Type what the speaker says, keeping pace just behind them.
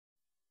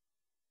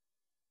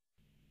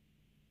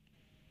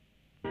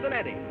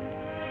EDDY.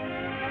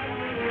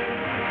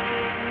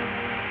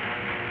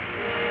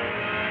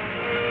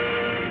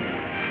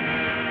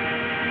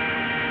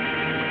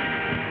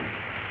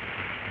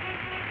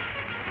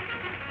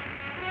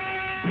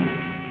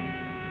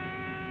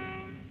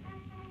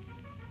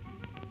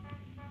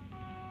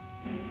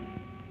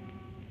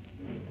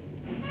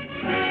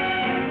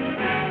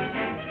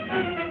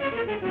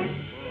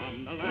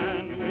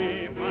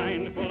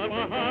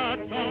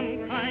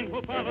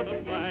 Follow the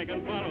flag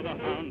and follow the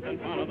hounds and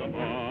follow the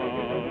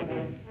ball.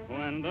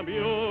 When the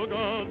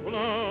bugles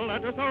blow,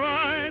 let us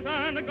arise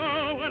and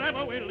go.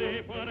 Whatever we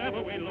leave,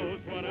 whatever we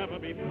lose, whatever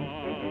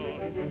befall.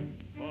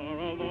 For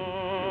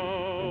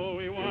although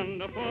we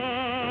wander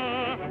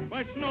far,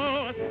 by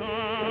snow or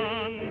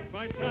sun,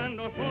 by sand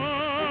or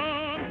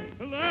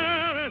foam,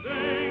 there is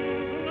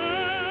England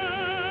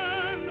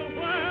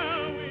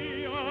where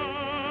we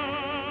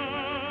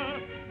are.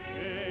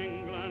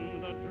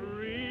 England, the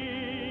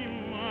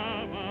dream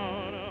of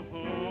our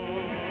home.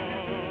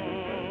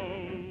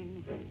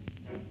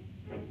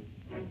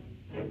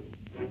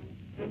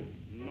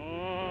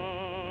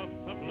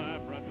 North of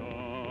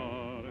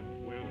Labrador,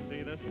 we'll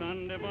see the sun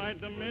divide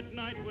the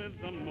midnight with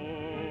the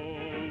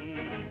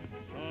moon.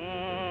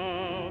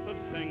 South of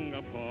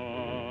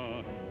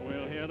Singapore,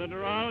 we'll hear the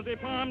drowsy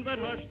palms that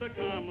hush the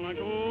calm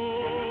lagoon.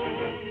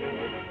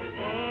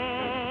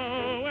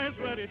 Always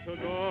ready to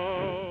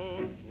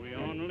go, we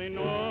only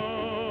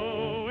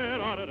know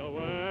we're on it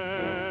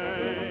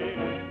away.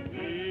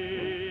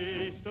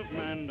 East of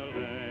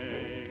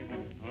Mandalay,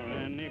 or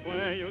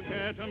anywhere you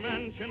care to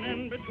mention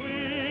in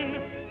between.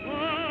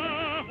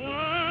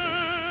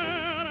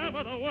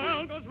 Wherever the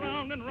world goes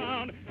round and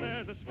round,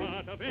 there's a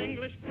spot of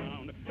English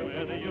ground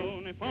where the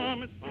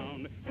uniform is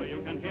found, where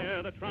you can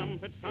hear the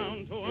trumpet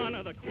sound to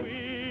honor the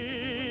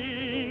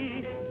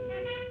Queen.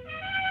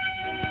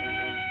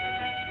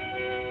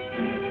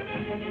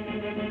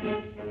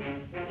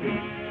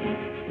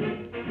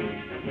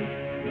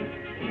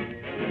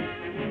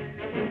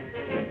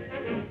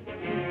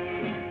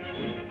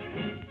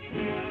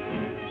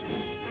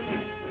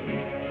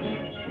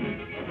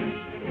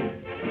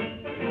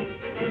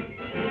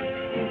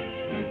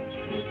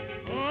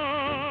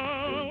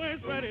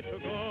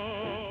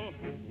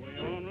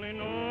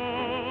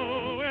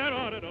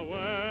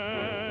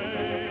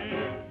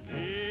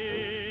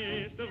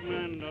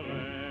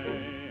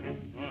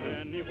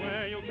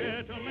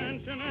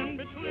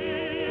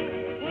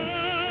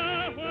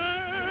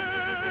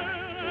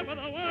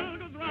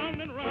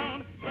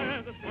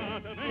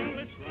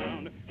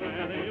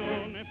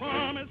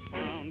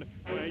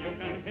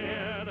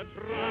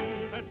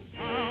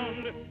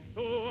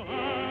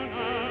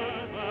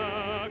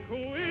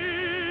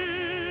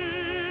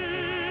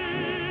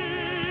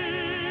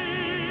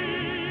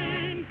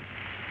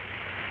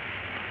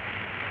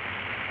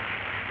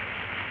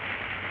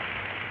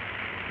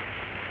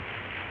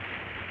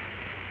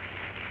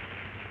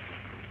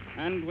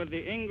 And with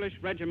the English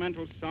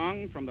regimental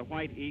song from the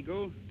White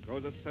Eagle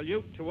goes a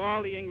salute to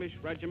all the English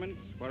regiments,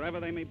 wherever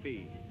they may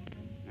be,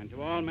 and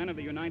to all men of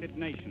the United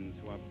Nations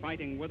who are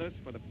fighting with us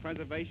for the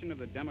preservation of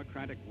the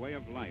democratic way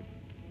of life.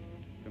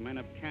 To men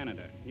of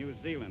Canada, New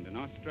Zealand, and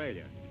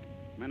Australia,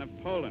 men of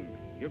Poland,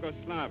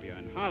 Yugoslavia,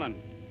 and Holland,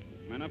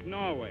 men of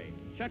Norway,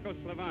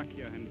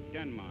 Czechoslovakia, and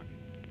Denmark,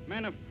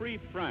 men of free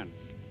France,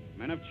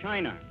 men of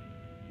China,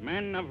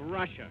 men of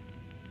Russia.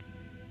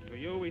 To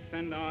you we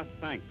send our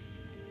thanks.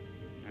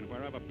 And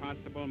wherever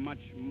possible, much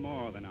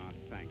more than our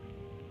thanks.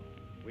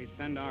 We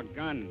send our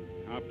guns,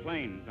 our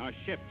planes, our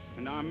ships,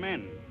 and our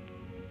men,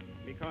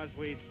 because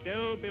we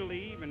still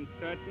believe in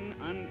certain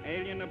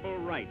unalienable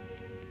rights: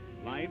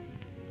 life,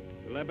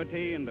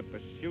 liberty, and the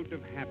pursuit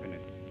of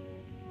happiness.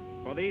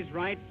 For these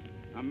rights,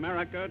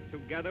 America,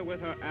 together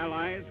with her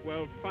allies,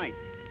 will fight.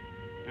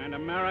 And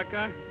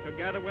America,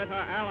 together with her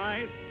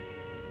allies,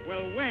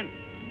 will win.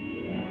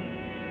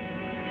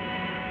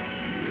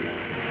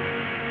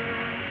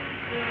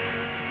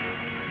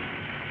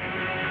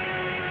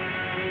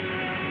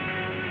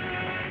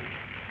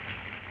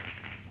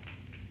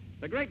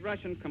 The great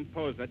Russian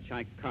composer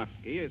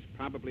Tchaikovsky is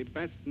probably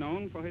best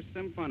known for his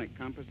symphonic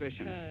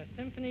compositions.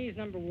 Symphonies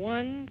number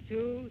 1,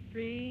 2,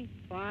 3,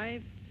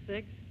 5,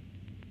 6,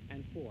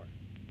 and 4.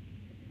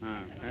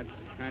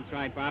 That's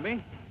right,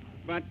 Bobby.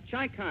 But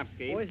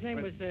Tchaikovsky... Oh, his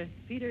name was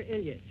Peter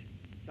Ilyich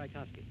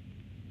Tchaikovsky.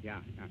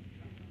 Yeah.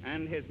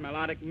 And his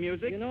melodic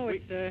music... You know,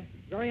 it's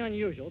very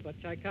unusual, but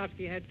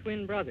Tchaikovsky had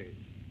twin brothers.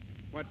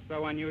 What's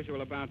so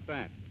unusual about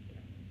that?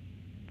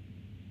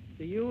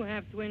 Do you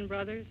have twin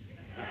brothers?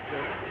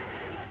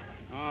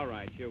 All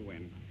right, you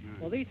win.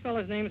 Well, these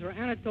fellows' names were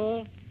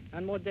Anatole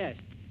and Modeste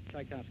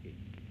Tchaikovsky.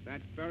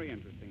 That's very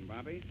interesting,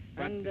 Bobby.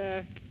 And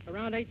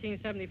around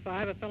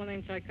 1875, a fellow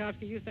named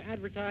Tchaikovsky used to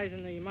advertise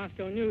in the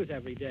Moscow News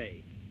every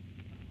day.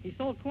 He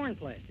sold corn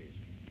plasters.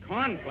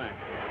 Corn plasters?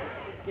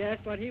 Yes,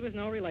 but he was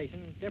no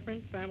relation.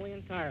 Different family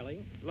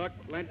entirely. Look,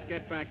 let's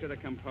get back to the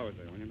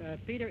composer.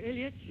 Peter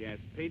Ilyich? Yes,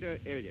 Peter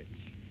Ilyich.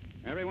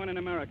 Everyone in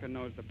America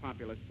knows the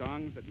popular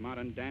songs that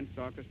modern dance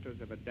orchestras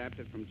have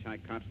adapted from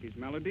Tchaikovsky's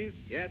melodies.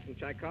 Yes, and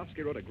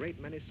Tchaikovsky wrote a great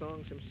many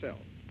songs himself.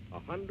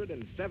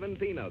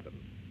 117 of them.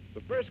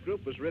 The first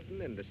group was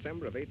written in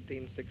December of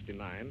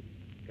 1869,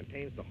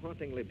 contains the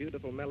hauntingly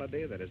beautiful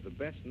melody that is the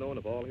best known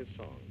of all his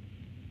songs.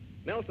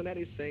 Nelson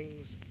Eddy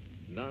sings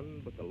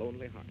None But the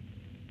Lonely Heart.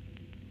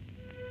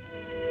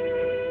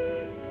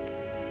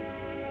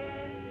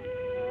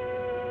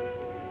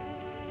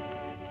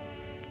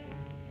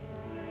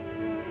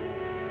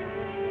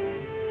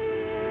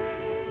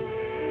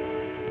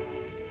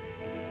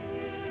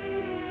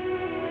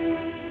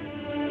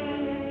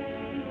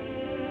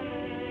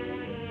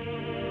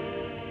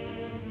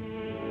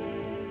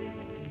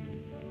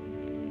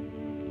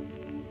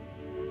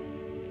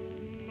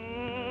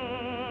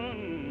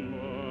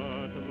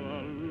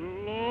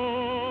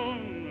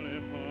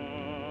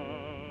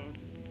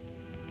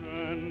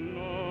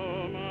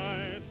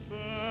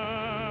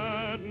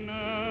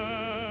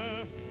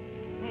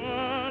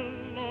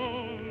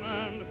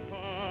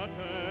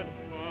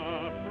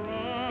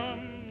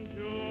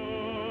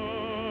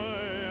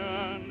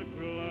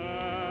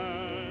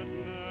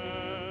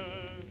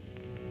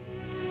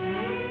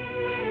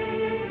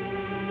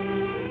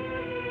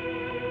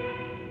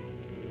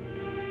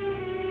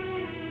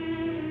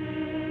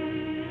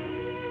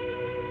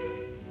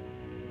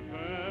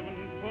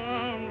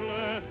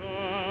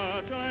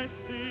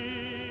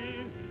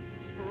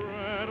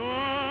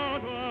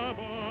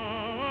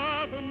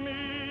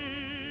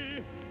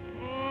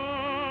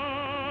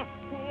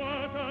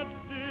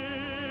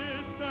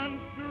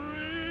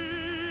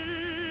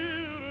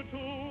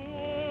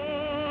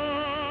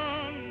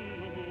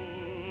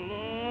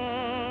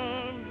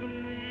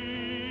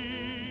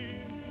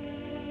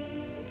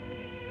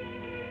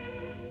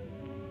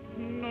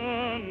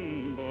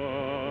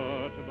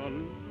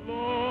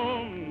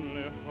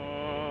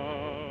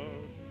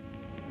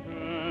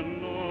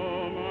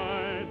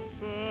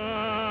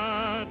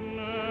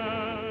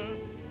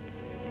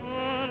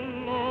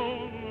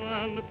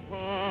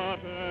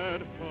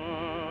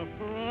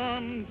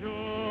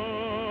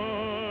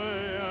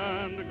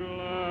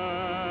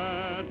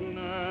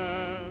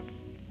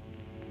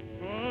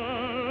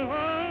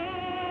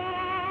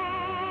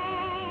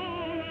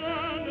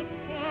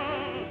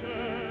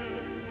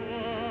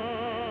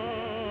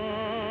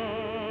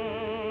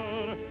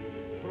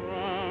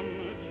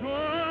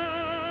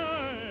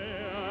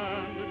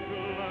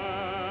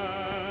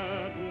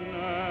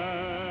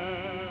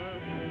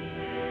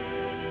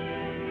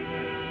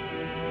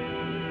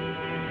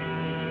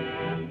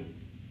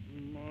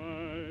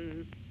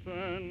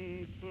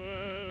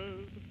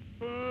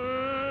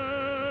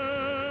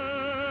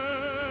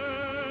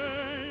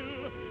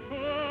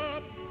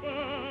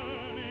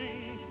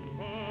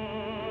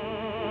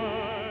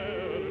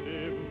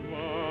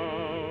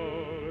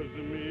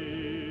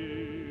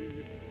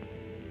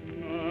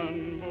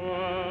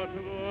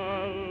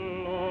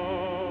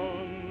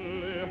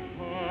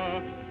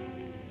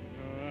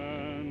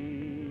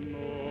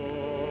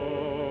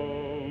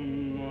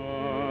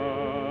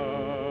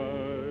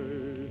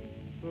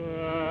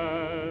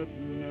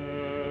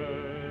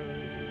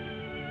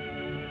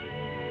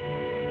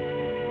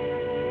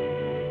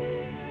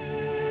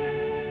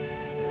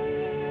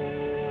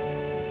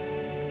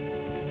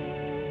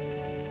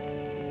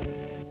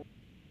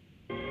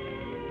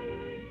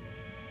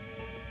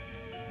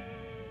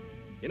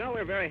 You know,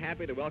 we're very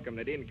happy to welcome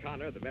Nadine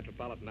Connor of the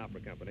Metropolitan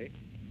Opera Company.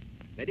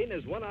 Nadine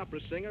is one opera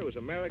singer who's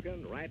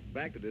American right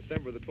back to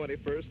December the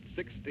 21st,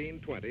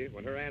 1620,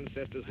 when her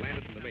ancestors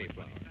landed in the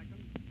Mayflower.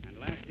 And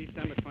last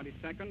December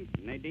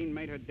 22nd, Nadine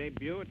made her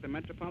debut at the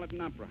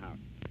Metropolitan Opera House.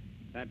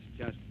 That's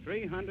just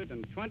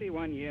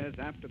 321 years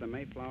after the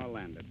Mayflower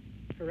landed.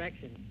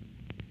 Correction.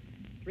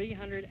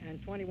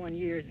 321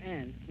 years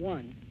and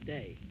 1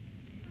 day.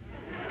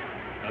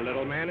 The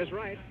little man is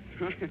right.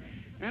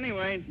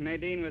 Anyway,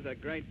 Nadine was a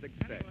great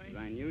success, as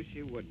I knew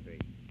she would be.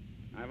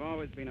 I've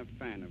always been a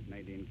fan of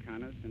Nadine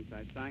Connor since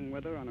I sang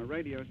with her on a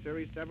radio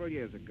series several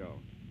years ago.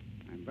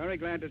 I'm very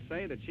glad to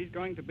say that she's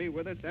going to be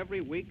with us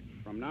every week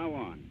from now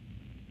on.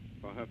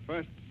 For her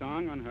first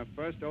song on her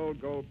first Old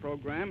Gold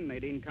program,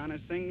 Nadine Connor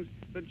sings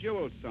the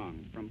Jewel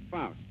Song from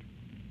Faust.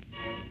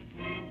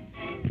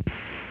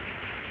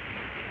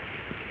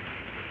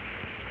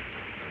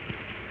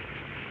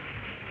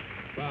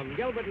 From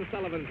Gilbert and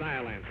Sullivan's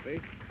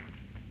Iolanthe,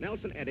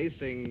 Nelson Eddy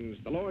sings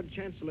The Lord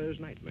Chancellor's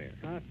Nightmare.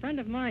 A friend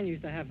of mine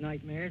used to have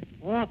nightmares.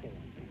 Awful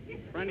ones.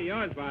 Friend of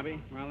yours,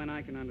 Bobby? Well, then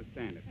I can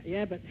understand it.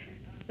 Yeah, but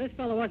this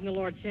fellow wasn't the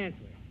Lord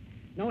Chancellor.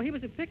 No, he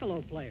was a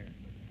piccolo player.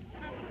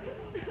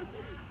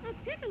 A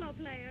piccolo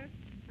player?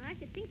 I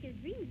should think his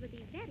dreams would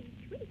be very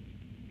sweet.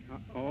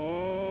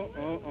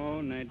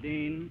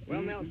 Nadine.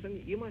 Well,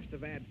 Nelson, you must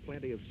have had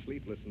plenty of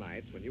sleepless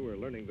nights when you were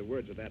learning the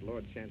words of that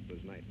Lord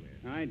Chancellor's Nightmare.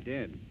 I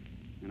did.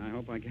 And I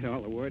hope I get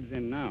all the words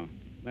in now.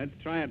 Let's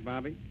try it,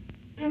 Bobby.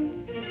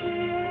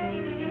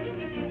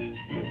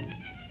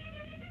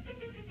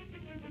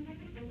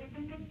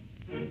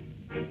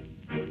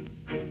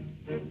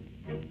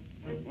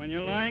 When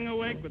you're lying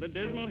awake with with a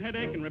dismal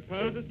headache and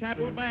reposes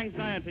tackled by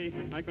anxiety.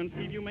 I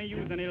conceive you may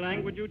use any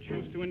language you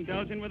choose to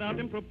indulge in without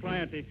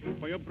impropriety.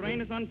 For your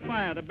brain is on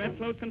fire, the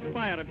bedclothes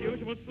conspire, of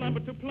usual slumber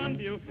to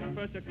plunder you.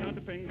 First your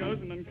counterpane goes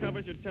and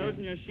uncovers your toes,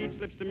 and your sheet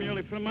slips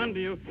demurely from under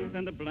you.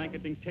 Then the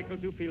blanketing tickles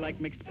you, feel like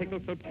mixed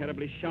pickles, so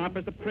terribly sharp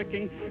as the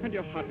pricking. And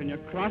you're hot and you're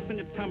cross and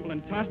you tumble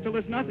and toss till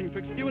there's nothing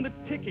twixt you and the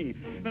ticking.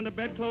 Then the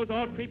bedclothes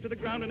all creep to the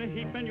ground in a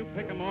heap, and you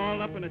pick 'em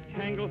all up in a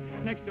tangle.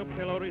 Next your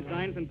pillow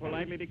resigns and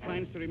politely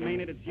declines to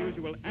remain at its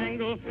usual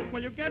angle.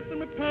 Well, you get some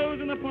repose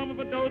in the form of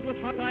a doze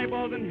with hot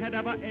eyeballs and head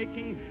ever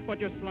aching.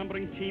 But your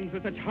slumbering teems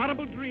with such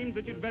horrible dreams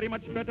that you'd very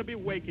much better be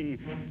waking.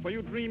 For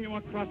you dream you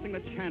are crossing the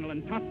channel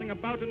and tossing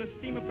about in a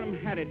steamer from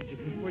Harwich,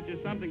 which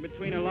is something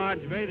between a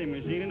large bathing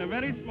machine and a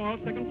very small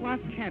second-class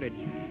carriage.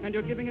 And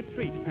you're giving a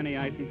treat, penny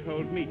ice and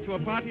cold meat, to a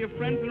party of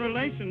friends and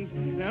relations.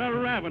 They're a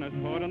ravenous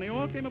horde, and they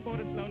all came aboard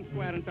at Sloane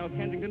Square and South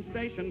Kensington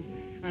Station.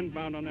 And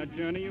bound on their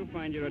journey, you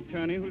find your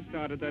attorney who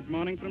started that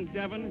morning from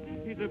Devon.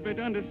 He's a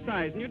bit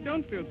undersized, and you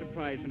don't feel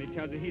surprised when he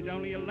tells you he's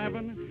only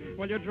 11.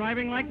 Well, you're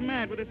driving like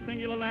mad with a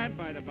singular lad,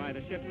 by the by.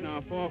 The ship's now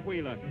a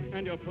four-wheeler.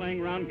 And you're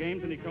playing round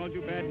games, and he calls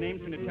you bad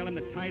names when you tell him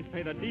the ties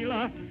pay the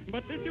dealer.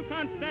 But this you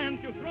can't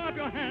stand. You throw up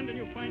your hand, and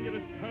you find you're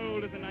as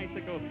cold as an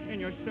icicle. In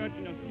your shirt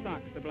and your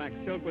socks, the black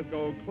silk with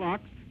gold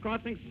clocks,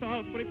 crossing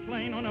Salisbury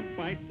Plain on a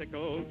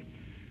bicycle.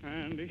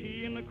 And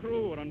he and the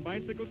crew are on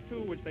bicycles,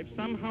 too, which they've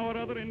somehow or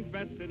other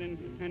invested in.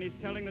 And he's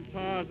telling the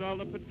tars all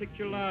the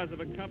particulars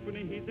of a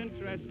company he's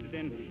interested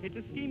in. It's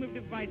a scheme of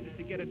devices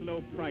to get at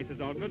low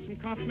prices, all goods from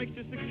cough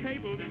mixtures to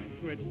cables,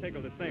 which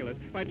tickle the sailors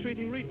by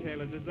treating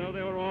retailers as though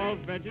they were all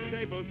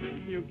vegetables.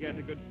 You get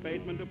a good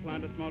spadesman to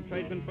plant a small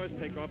tradesman, first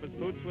take off his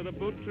boots with a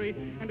boot tree,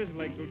 and his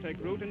legs will take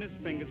root, and his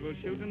fingers will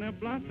shoot, and they'll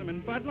blossom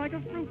and bud like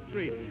a fruit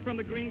tree. From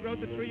the green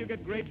growth of the tree, you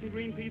get grapes and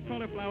green peas,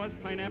 cauliflowers,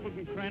 pineapples,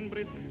 and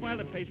cranberries, while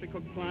the pastry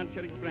cooked plant,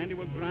 cherry brandy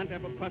will grant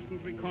apple puffs and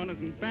three corners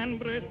and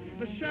banberries.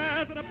 The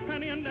shares at a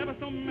penny and ever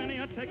so many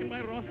are taken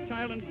by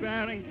Rothschild and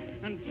Baring.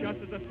 And just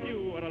as a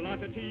few are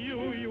allotted to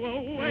you, you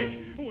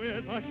await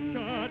with a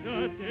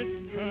shudder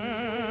despairing.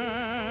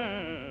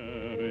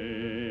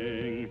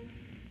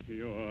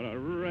 You're a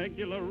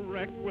regular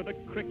wreck with a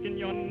crick in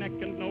your neck,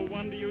 and no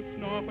wonder you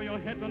snore, for your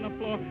head's on the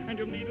floor, and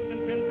your needles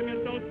and pins in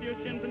your soles to your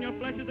shins, and your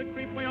flesh is a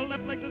creep, where your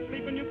left leg's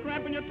asleep, and you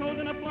cramp in your toes,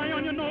 and a fly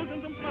on your nose,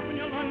 and some fluff in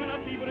your lung, and a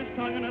feverish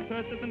tongue, and a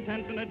thirst that's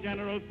intense, and a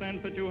general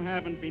sense that you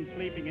haven't been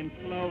sleeping in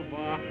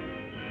clover.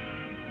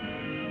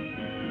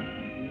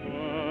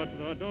 But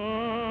the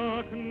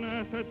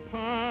darkness has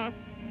passed,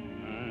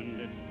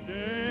 and it's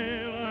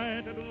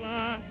daylight at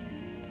last,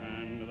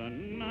 and the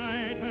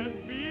night has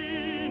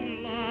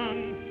been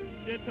long.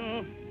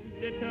 Ditto,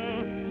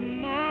 ditto,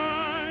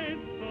 my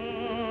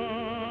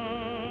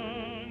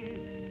song.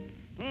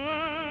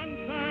 And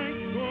thank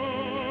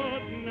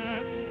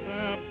goodness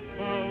they're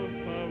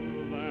both of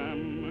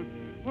them.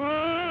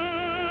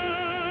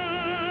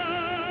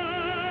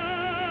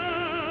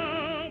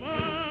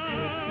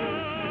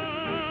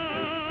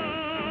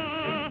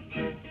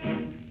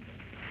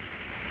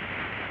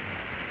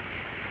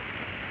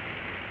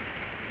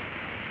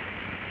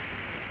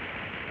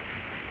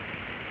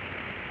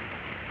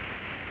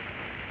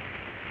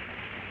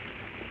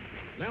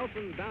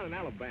 Nelson, down in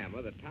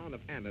Alabama, the town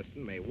of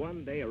Anniston may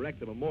one day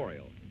erect a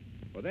memorial.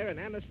 For there in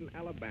Anniston,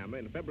 Alabama,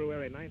 in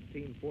February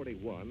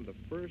 1941, the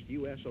first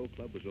USO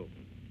club was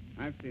opened.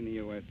 I've seen the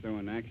USO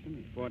in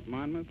action at Fort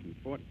Monmouth and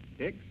Fort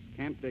Dix,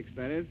 Camp Dix,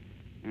 that is,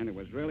 and it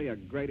was really a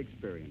great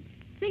experience.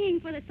 Singing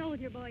for the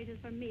soldier boys is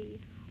for me.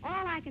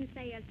 All I can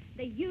say is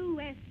the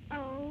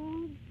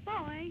USO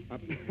boy.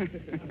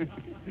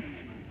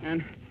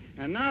 And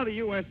now the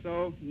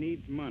USO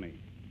needs money,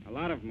 a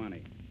lot of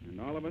money. And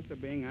all of us are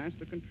being asked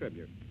to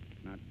contribute.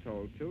 Not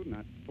told to,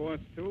 not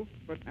forced to,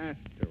 but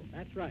asked to.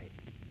 That's right.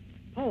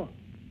 Poem.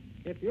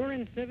 If you're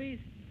in civvies,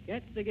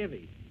 get the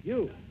givvies.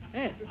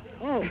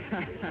 U.S.O.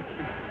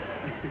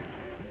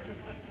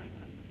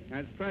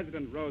 As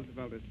President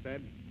Roosevelt has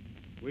said,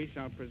 we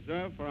shall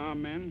preserve for our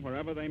men,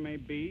 wherever they may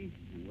be,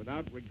 and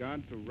without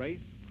regard to race,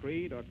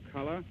 creed, or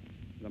color,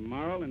 the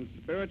moral and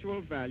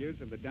spiritual values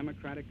of the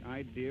democratic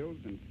ideals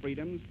and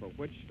freedoms for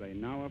which they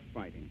now are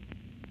fighting.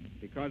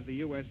 Because the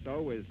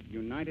USO is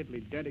unitedly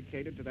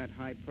dedicated to that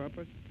high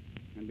purpose,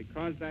 and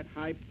because that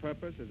high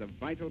purpose is a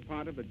vital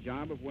part of the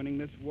job of winning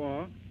this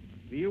war,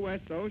 the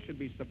USO should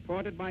be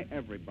supported by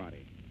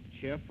everybody,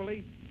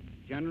 cheerfully,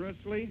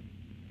 generously,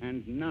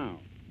 and now.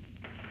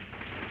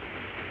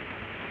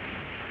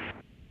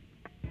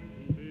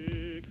 Because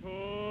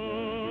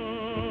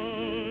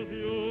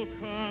you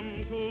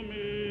come to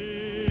me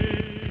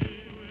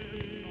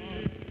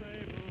with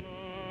safe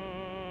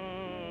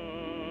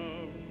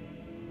love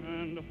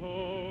and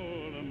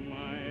hold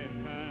my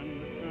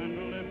hand and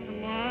lift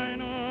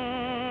mine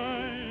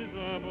eyes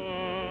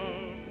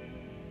above.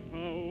 A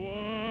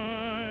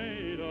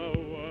wider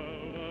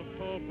world of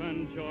hope and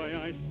joy I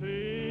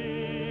see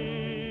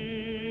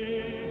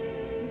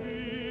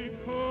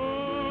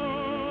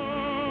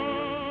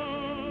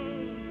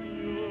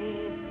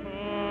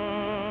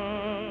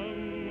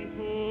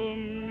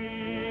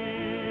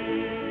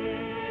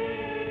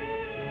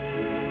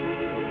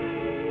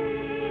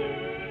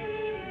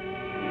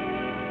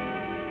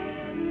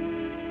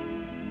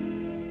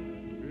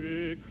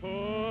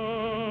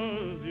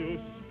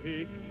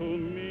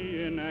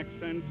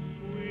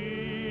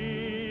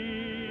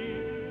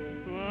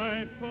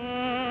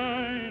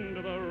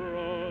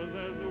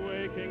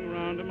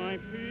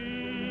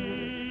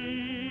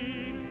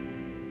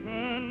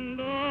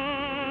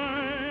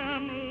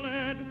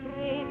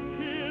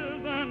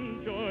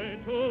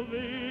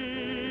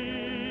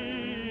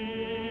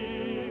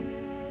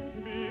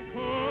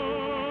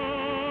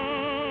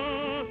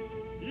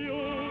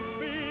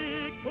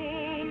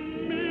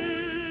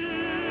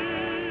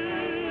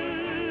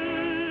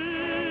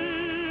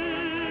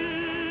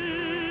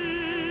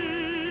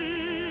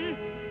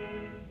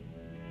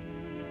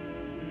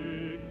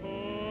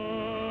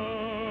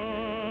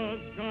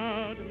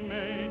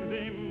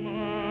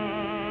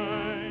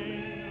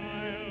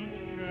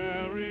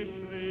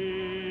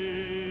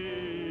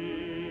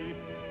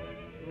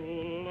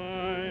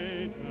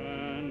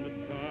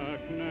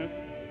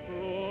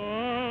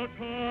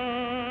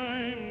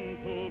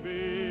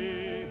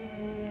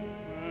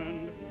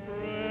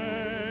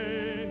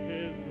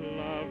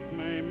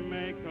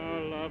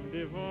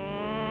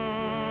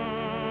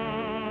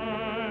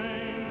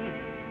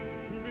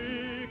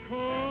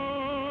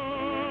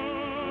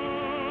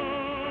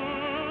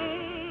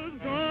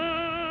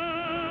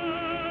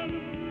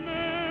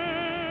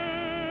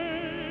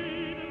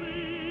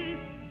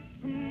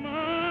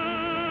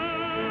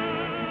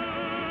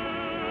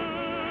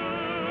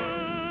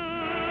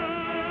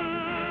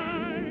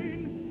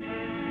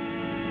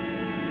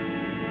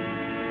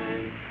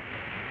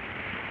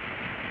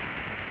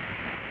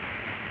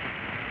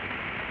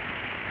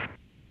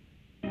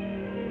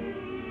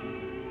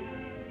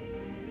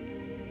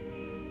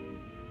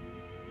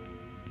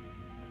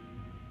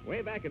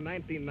Way back in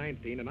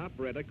 1919, an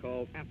operetta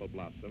called Apple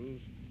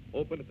Blossoms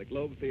opened at the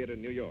Globe Theater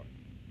in New York.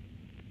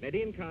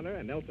 Nadine Connor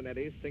and Nelson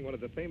Eddy sing one of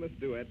the famous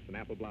duets in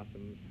Apple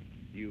Blossoms,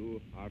 You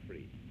Are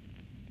Free.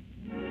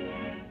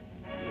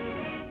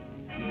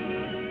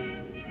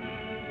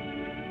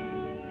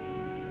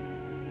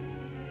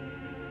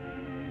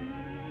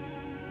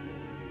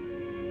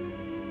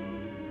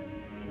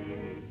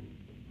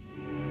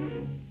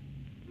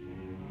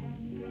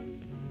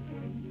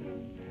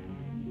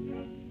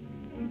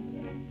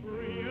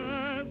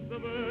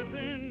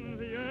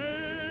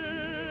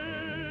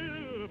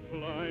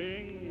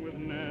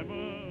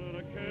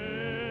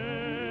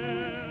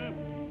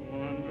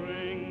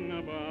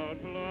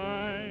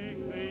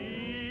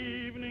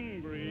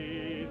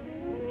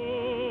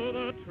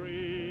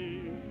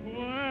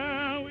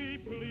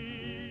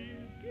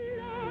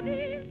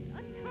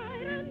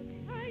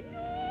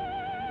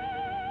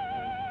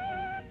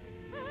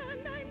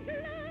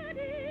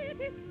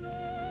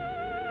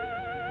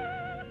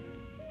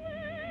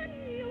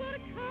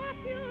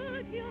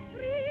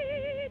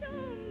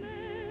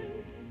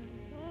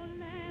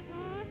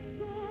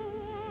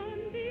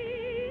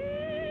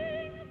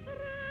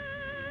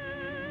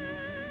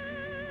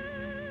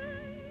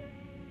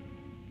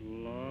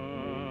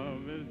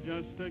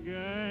 Just a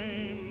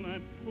game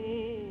that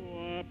two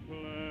are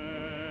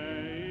playing.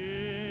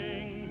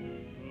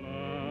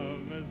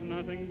 Love is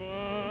nothing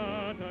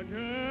but a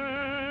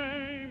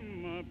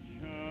game of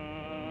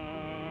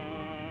chance.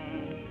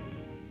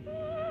 Oh,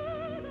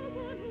 the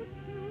one who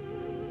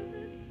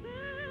chooses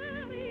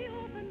very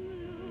often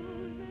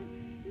loses.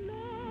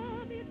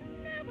 Love is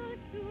never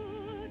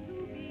sure to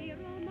be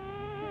romance.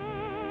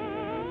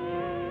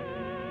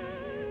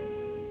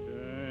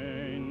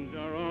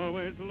 Danger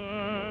always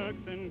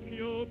lurks in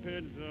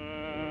Cupid's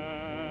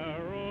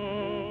arrows,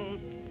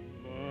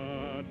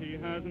 but he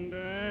hasn't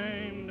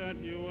aimed at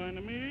you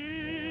and me.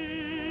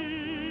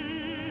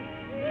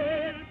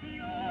 If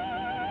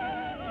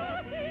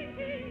you're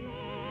thinking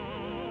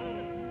of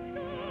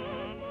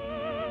some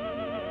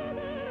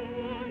other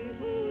one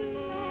to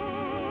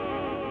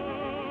love,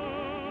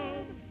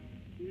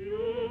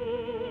 you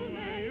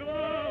may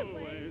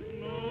always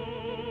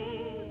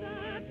know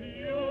that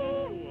you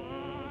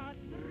are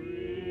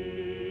free.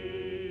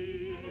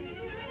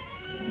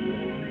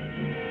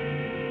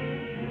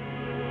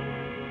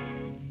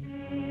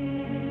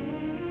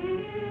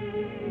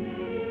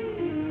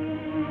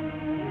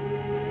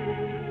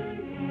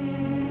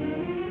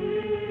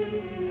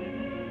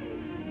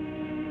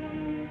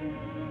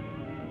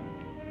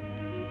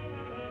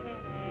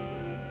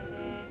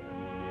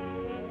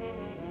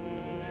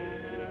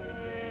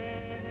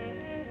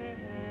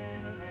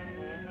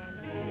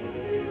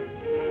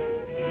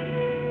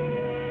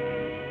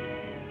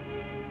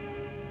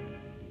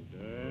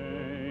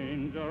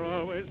 Danger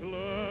always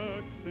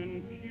lurks in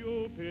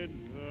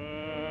Cupid's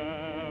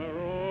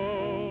arrows,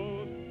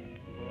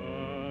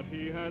 but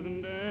he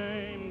hasn't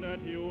aimed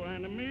at you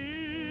and me.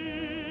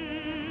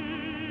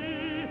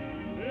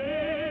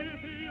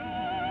 If you're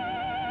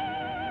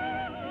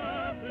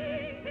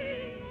thinking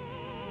of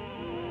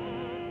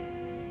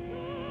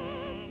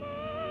some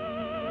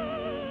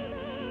other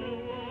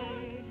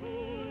one to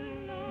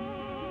love,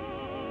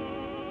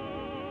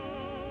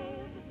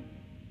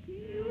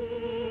 you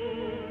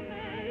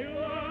may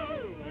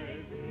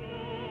always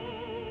know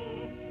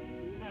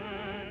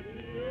that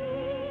you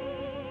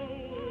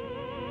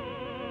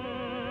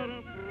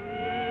are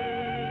free.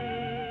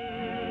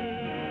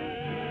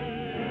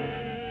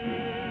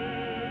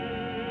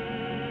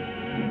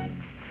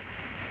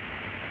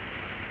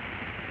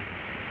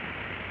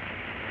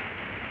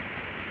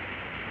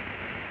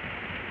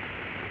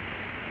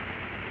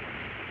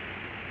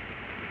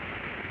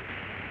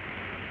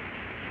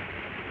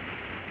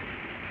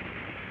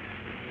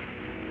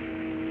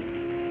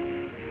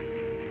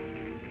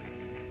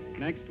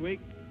 Next week,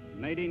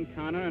 Nadine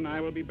Connor and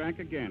I will be back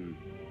again,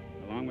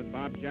 along with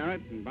Bob Jarrett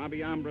and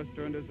Bobby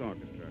Armbruster and his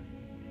orchestra.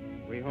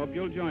 We hope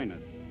you'll join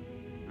us.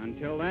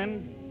 Until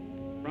then,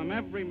 from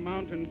every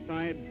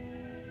mountainside,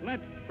 let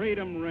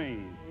freedom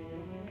reign.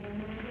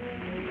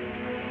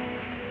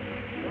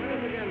 Join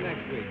us again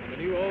next week when the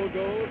New Old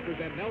Gold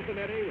present Nelson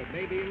Eddy with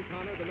Nadine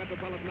Connor, the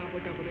Metropolitan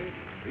Opera Company,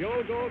 the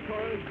Old Gold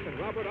Chorus, and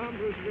Robert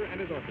Armbruster and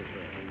his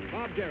orchestra.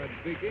 Bob Jarrett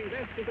speaking.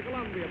 This is the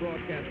Columbia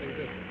Broadcasting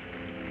System.